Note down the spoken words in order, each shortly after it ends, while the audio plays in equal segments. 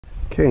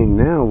Okay,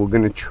 now we're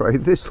going to try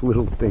this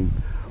little thing.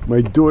 My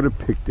daughter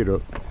picked it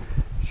up.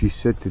 She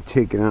said to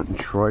take it out and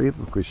try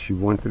it because she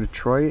wanted to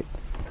try it.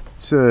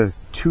 It's a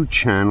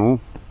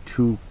 2-channel,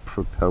 2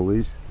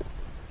 propellers.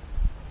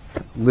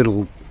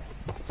 Little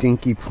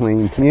dinky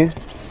plane here.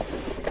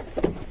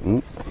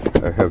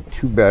 I have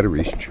 2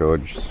 batteries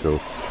charged, so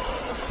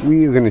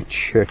we are going to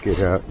check it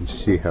out and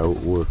see how it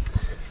works.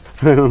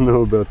 I don't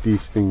know about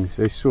these things.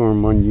 I saw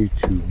them on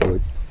YouTube,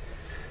 but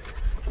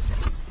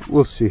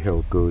we'll see how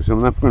it goes.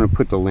 I'm not going to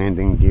put the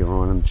landing gear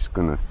on. I'm just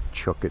going to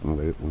chuck it and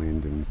let it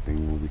land in the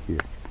thing over here.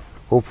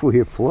 Hopefully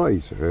it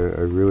flies. I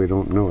really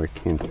don't know. I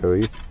can't tell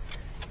you.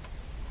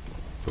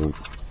 But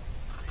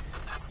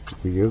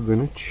we are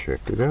going to check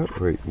it out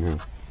right now.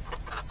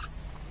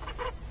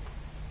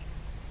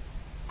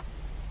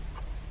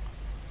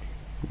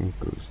 It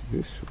goes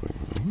this way,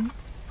 right?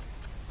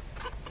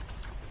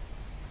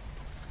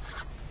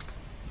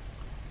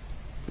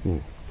 Yeah.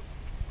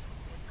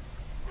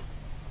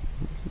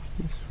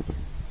 This way.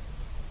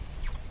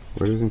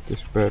 Why doesn't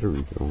this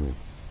battery go in?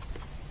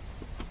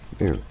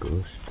 There it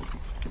goes.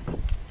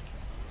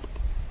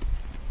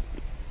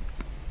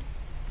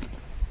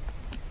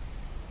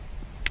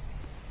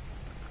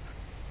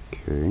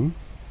 Okay.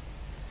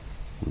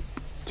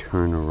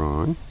 Turn her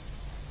on.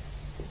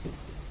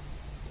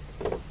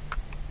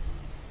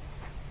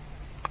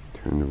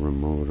 Turn the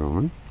remote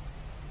on.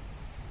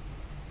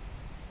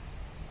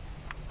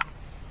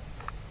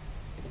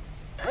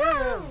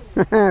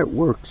 It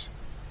works.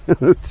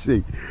 Let's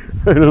see.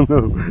 I don't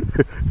know.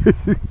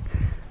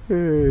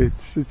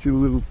 It's such a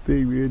little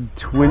thing. We had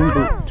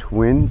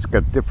twins.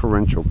 Got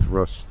differential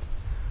thrust.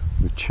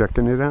 We're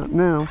checking it out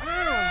now.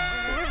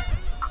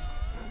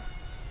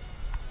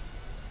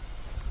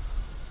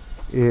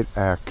 It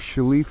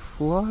actually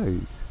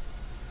flies.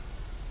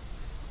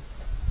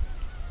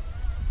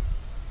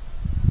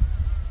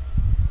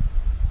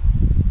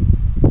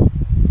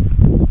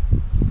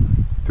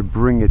 To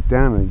bring it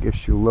down, I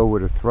guess you lower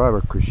the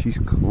throttle because she's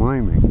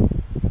climbing.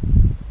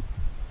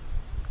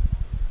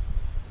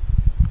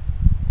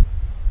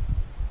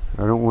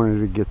 I don't want her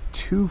to get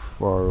too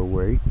far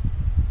away.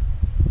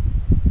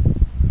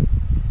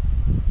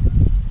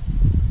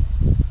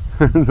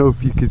 I don't know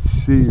if you can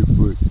see it,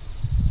 but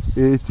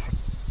it's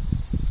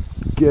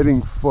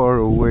getting far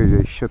away.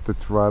 They shut the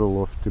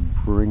throttle off to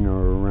bring her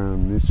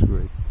around this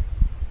way.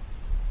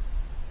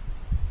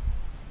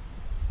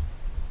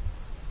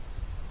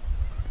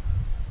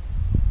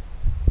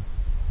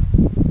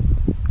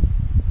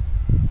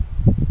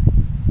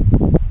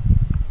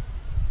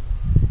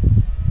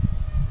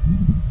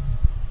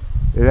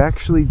 It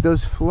actually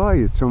does fly.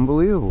 It's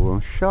unbelievable.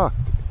 I'm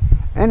shocked.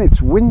 And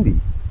it's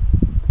windy.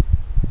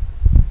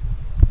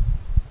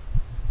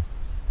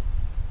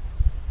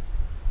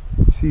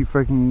 Let's see if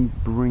I can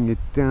bring it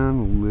down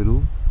a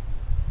little.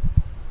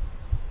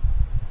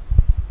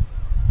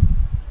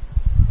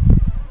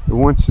 It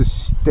wants to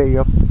stay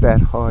up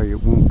that high.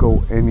 It won't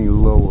go any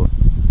lower.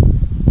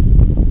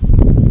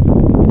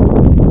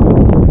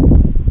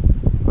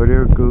 Oh,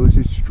 there it goes.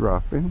 It's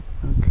dropping.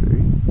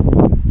 Okay.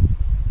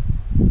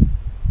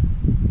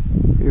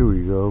 Here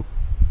we go.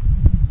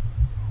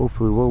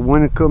 Hopefully, well,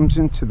 when it comes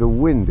into the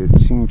wind,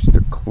 it seems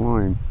to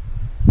climb.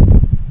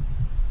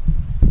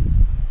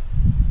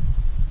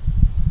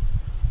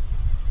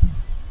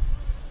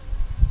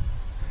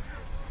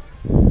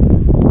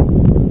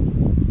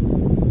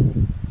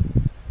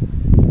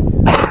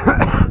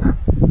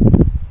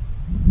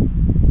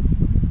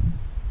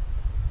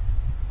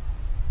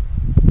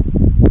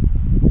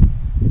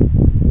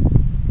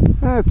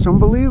 That's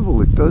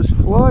unbelievable. It does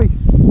fly.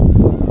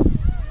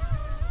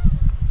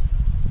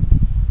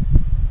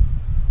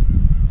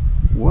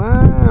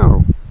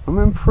 Wow, I'm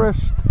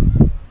impressed.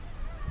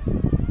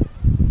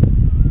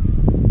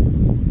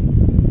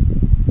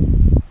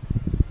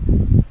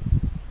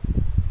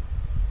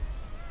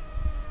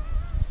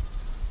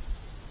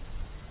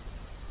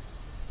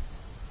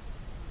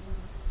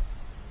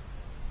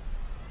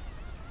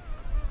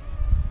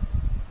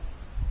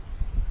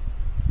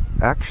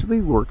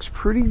 Actually works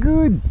pretty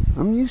good.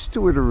 I'm used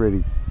to it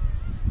already.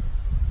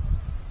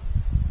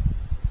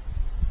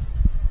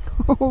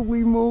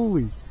 Holy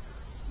moly.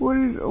 What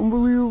an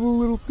unbelievable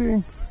little thing.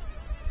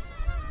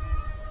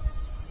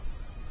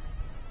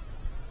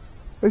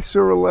 I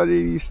saw a lot of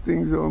these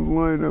things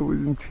online. I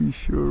wasn't too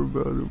sure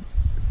about them.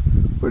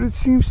 But it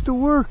seems to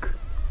work.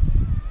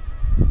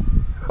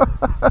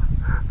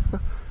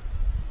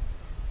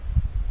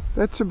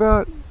 That's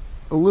about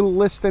a little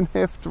less than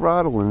half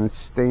throttle and it's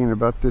staying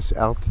about this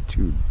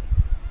altitude.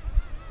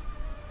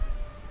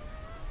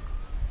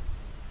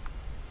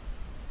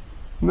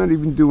 I'm not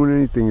even doing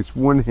anything. It's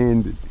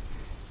one-handed.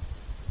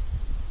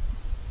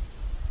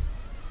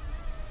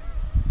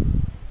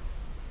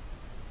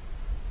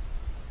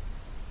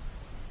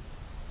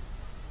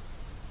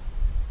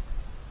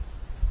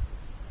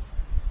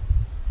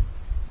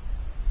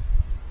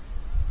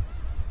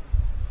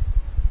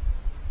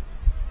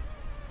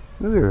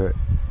 Look at that.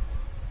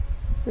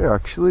 It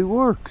actually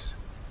works.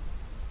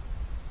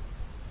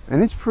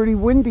 And it's pretty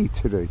windy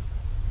today.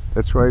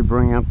 That's why I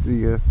bring out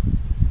the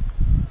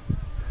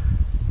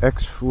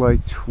X-Fly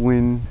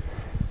Twin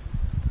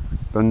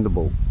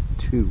Thunderbolt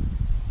 2.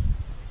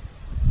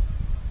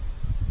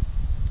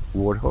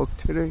 Warthog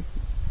today.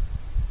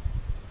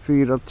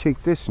 Figured I'll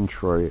take this and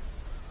try it.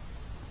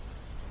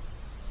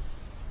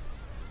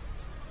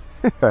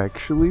 It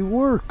actually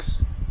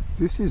works.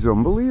 This is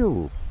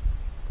unbelievable.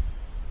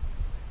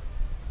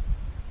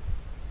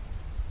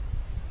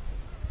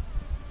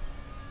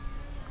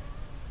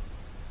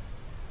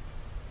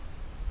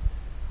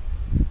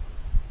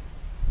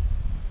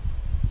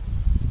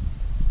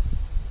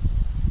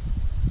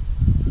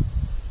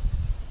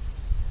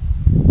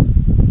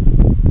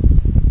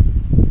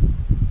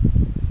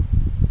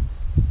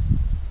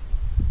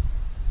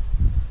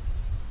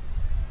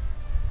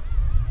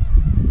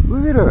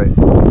 Look at that.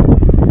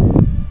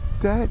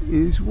 That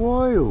is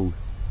wild.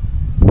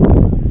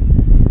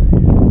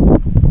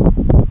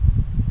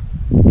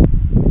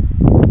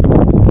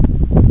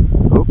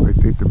 Oh, I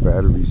think the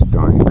battery's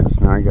dying because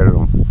now I got it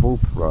on full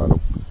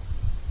throttle.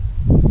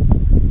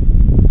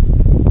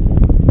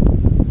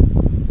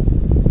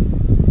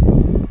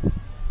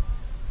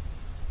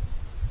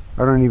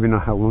 I don't even know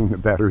how long the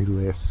battery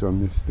lasts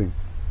on this thing.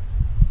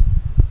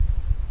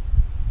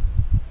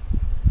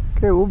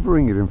 Okay, we'll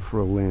bring it in for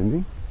a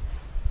landing.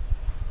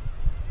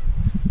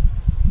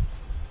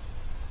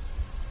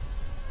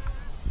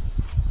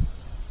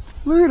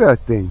 Look at that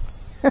thing.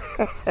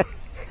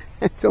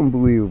 That's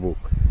unbelievable.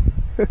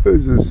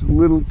 There's this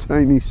little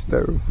tiny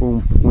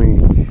styrofoam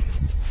plane.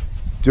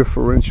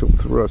 Differential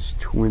thrust,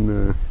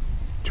 twin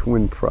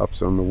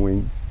props on the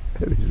wings.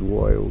 That is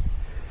wild.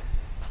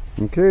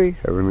 Okay,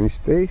 have a nice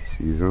day.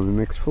 See you on the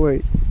next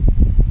flight.